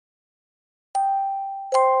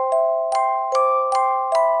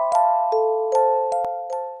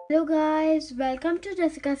Hello guys, welcome to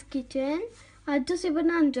जेसिका's kitchen. ਅੱਜ ਅਸੀਂ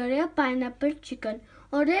ਬਣਾਉਣ ਜਾ ਰਹੇ ਹਾਂ ਪਾਈਨਐਪਲ ਚਿਕਨ।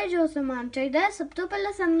 ਔਰ ਇਹ ਜੋ ਸਮਾਨ ਚਾਹੀਦਾ ਹੈ, ਸਭ ਤੋਂ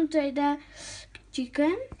ਪਹਿਲਾਂ ਸਾਨੂੰ ਚਾਹੀਦਾ ਹੈ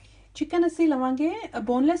ਚਿਕਨ ਅਸੀਂ ਲਵਾਂਗੇ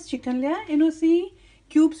ਬੋਨਲੈਸ ਚਿਕਨ ਲਿਆ। ਇਹਨੂੰ ਅਸੀਂ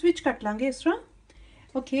ਕਿਊਬਸ ਵਿੱਚ ਕੱਟ ਲਾਂਗੇ ਇਸ ਤਰ੍ਹਾਂ।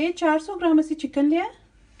 ਓਕੇ 400 ਗ੍ਰਾਮ ਅਸੀਂ ਚਿਕਨ ਲਿਆ।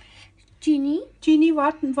 ਚੀਨੀ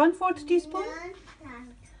 1/4 ਟੀਸਪੂਨ,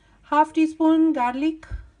 ਹਾਫ ਟੀਸਪੂਨ ਗਾਰਲਿਕ,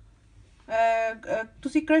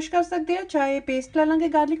 ਤੁਸੀਂ ਕ੍ਰਸ਼ ਕਰ ਸਕਦੇ ਹੋ, ਚਾਹੇ ਪੇਸਟ ਲਾ ਲਾਂਗੇ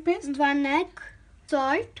garlic paste. 1 egg,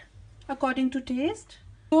 salt according to test.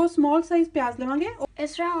 2 small size प्याज लवांगे।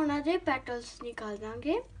 इस तरह ਉਹਨਾਂ ਦੇ ਪੈਟल्स निकाल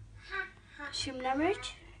देंगे।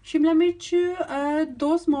 शिमला मिर्च 2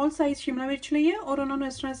 स्मॉल साइज शिमला मिर्च लिए और उन्होंने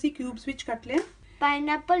इस तरह से क्यूब्स विच कट लिया।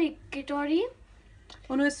 पाइनएप्पल 1 कटोरी,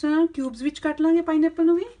 उन्होंने इस तरह cubes which cut Lange pineapple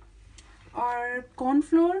नु भी। और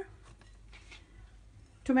cornflour,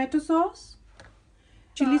 tomato sauce,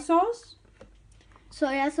 chilli sauce,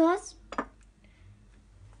 soya sauce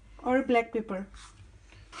और ब्लैक पेपर।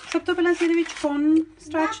 सब तो पहले इसके विच कॉर्न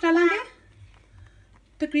स्टार्च डालेंगे,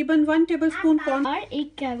 तकरीबन 1 टेबलस्पून कॉर्न और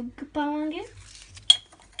 1 एग पाएंगे,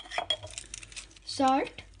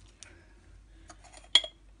 सॉल्ट,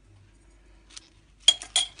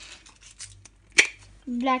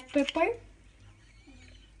 ब्लैक पेपर,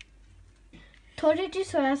 थोड़ी सी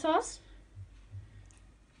soya sauce,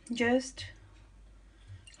 just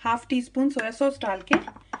half tea spoon soya sauce डाल के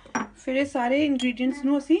फिर ये सारे इंग्रेडिएंट्स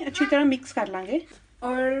ਨੂੰ ਅਸੀਂ अच्छी तरह मिक्स कर लांगे।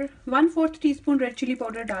 और 1/4 टीस्पून रेड चिली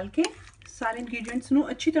पाउडर डाल के सारे इंग्रेडिएंट्स ਨੂੰ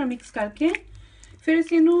अच्छी तरह मिक्स करके फिर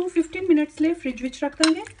ਅਸੀਂ ਇਹਨੂੰ 15 ਮਿੰਟਸ ਲਈ ਫ੍ਰਿਜ ਵਿੱਚ ਰੱਖ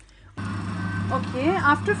ਦਾਂਗੇ। ओके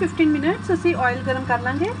आफ्टर 15 मिनट्स ਅਸੀਂ ਆਇਲ ਗਰਮ ਕਰ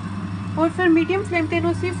ਲਾਂਗੇ और फिर मीडियम फ्लेम ਤੇ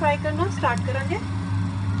ਇਹਨੂੰ ਅਸੀਂ ਫਰਾਈ ਕਰਨਾ ਸਟਾਰਟ ਕਰਾਂਗੇ।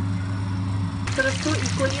 ਤਰਫ ਤੋਂ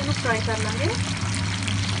ਇਕੁਅਲੀ ਇਹਨੂੰ ਫਰਾਈ ਕਰ ਲਾਂਗੇ।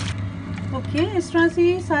 ओके इस तरह ਅਸੀਂ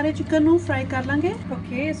ਸਾਰੇ ਚਿਕਨ ਨੂੰ ਫਰਾਈ ਕਰ ਲਾਂਗੇ।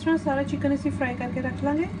 ओके ਇਸ ਤਰ੍ਹਾਂ ਸਾਰਾ ਚਿਕਨ ਅਸੀਂ ਫਰਾਈ ਕਰਕੇ ਰੱਖ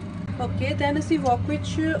ਲਾਂਗੇ। ओके ਦੈਨ ਅਸੀਂ ਵੋਕ ਵਿੱਚ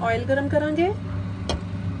ਆਇਲ ਗਰਮ ਕਰਾਂਗੇ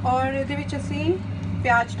और ਇਹਦੇ ਵਿੱਚ ਅਸੀਂ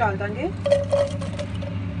ਪਿਆਜ਼ डाल ਦਾਂਗੇ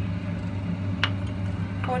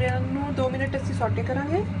और ਇਹਨੂੰ 2 ਮਿੰਟ ਅਸੀਂ ਸੌਟੇ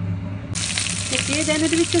ਕਰਾਂਗੇ। ओके ਦੈਨ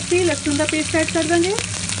ਇਹਦੇ ਵਿੱਚ ਅਸੀਂ ਲਸਣ ਦਾ ਪੇਸਟ ਐਡ ਕਰ ਦਾਂਗੇ।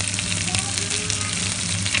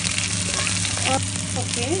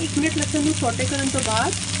 ओके 1 ਮਿੰਟ ਲਸਣ ਨੂੰ ਸੌਟੇ ਕਰਨ ਤੋਂ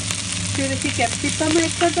ਬਾਅਦ ਫਿਰ ਅਸੀਂ ਕੈਪਸਿਕਮ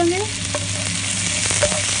ਐਡ ਕਰ ਦਾਂਗੇ।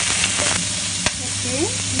 ओके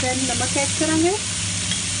ਦੈਨ ਨਮਕ ਐਡ ਕਰਾਂਗੇ।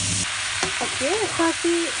 ओके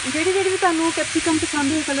ਅਸੀਂ ਜਿਹੜੀ ਵੀ ਤੁਹਾਨੂੰ ਕੈਪਸਿਕਮ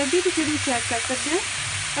ਪਸੰਦ ਹੈ ਕਲਰ ਦੀ ਤੁਸੀਂ ਇਹਦੇ ਵਿੱਚ ਐਡ ਕਰ ਸਕਦੇ ਹੋ।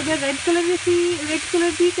 ਅਗਰ ਰੈੱਡ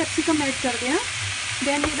ਕਲਰ ਦੀ ਕੈਪਸਿਕਮ ਐਡ ਕਰਦੇ ਹਾਂ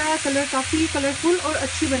ਦੈਨ ਇਹਦਾ ਕਲਰ ਕਾਫੀ ਕਲਰਫੁਲ और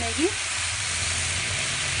अच्छी बनेगी।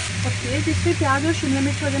 ओके जिससे प्याज और शिमला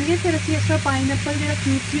मिर्च हो जाएंगे फिर ਅਸੀਂ ਇਸ ਤਰ੍ਹਾਂ ਪਾਈਨਐਪਲ ਜਿਹੜਾ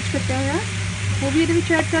ਕਿਊਬਸ ਵਿੱਚ ਕੱਟਿਆ ਹੋਇਆ ਉਹ ਵੀ ਇਹਦੇ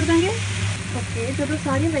ਵਿੱਚ ਐਡ ਕਰ ਦਾਂਗੇ। ओके ਜਦੋਂ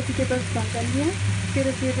ਸਾਰੀਆਂ ਵੈਜੀਟੇਬਲਸ ਬਣ ਜਾਣਗੀਆਂ ਫਿਰ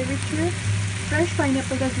ਅਸੀਂ ਇਹਦੇ ਵਿੱਚ फ्रेश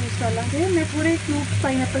पाइनएप्पल का जूस डालेंगे। मैं थोड़े क्यूब्स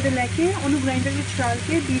पाइनएप्पल के लैके उन्होंने ग्राइंडर में डाल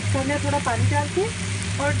के बीट कर लिया थोड़ा पानी डाल के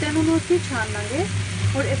और दैन उन्होंने उसी छान लेंगे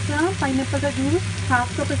और इस तरह पाइनएप्पल का जूस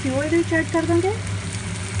हाफ कप असी वो ऐड कर देंगे।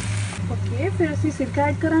 ओके फिर असी सिरका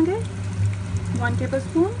ऐड करांगे 1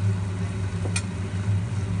 टेबलस्पून,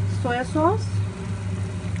 सोया सॉस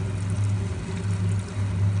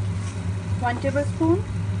 1 टेबलस्पून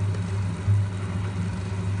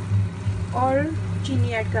और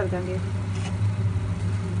चीनी ऐड कर देंगे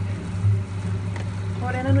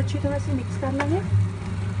और इन्होंने अच्छी तरह से मिक्स कर लेंगे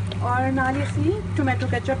और नाल ही असी टोमेटो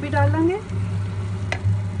केचप भी डाल लेंगे।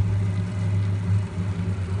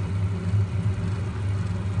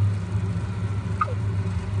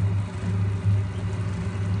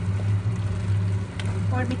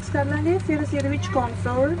 और मिक्स कर लेंगे फिर असी ये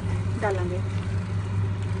कॉर्नफ्लोर डालेंगे।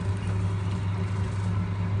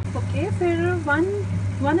 ओके फिर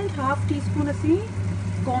 1.5 टीस्पून असी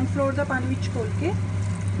कॉर्नफ्लोर का पानी विच घोल के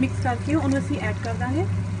मिक्स करके उन्होंने असी ऐड कर देंगे।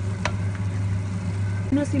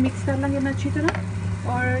 उन्होंने असी मिक्स कर लेंगे अच्छी तरह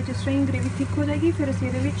और जिस तरह ग्रेवी थिक हो जाएगी फिर असी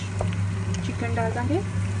ये चिकन डाल देंगे।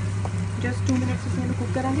 जस्ट 2 मिनट्स असी इन्हें कुक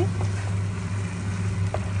करांगे।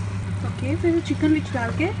 ओके फिर चिकन विच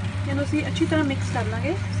डाल के इन्होंने असी अच्छी तरह मिक्स कर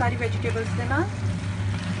लेंगे सारी वेजिटेबल्स के नाल।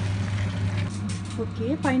 ओके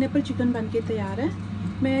पाइनएप्पल चिकन बन के तैयार है।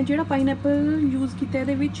 मैं जो पाइनएप्पल यूज़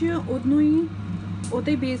किया उन्होंने ही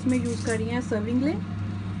ਉਹਦੇ ਬੇਸ में यूज़ कर रही हैं सर्विंग लिए।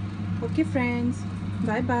 Okay friends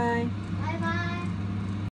bye bye.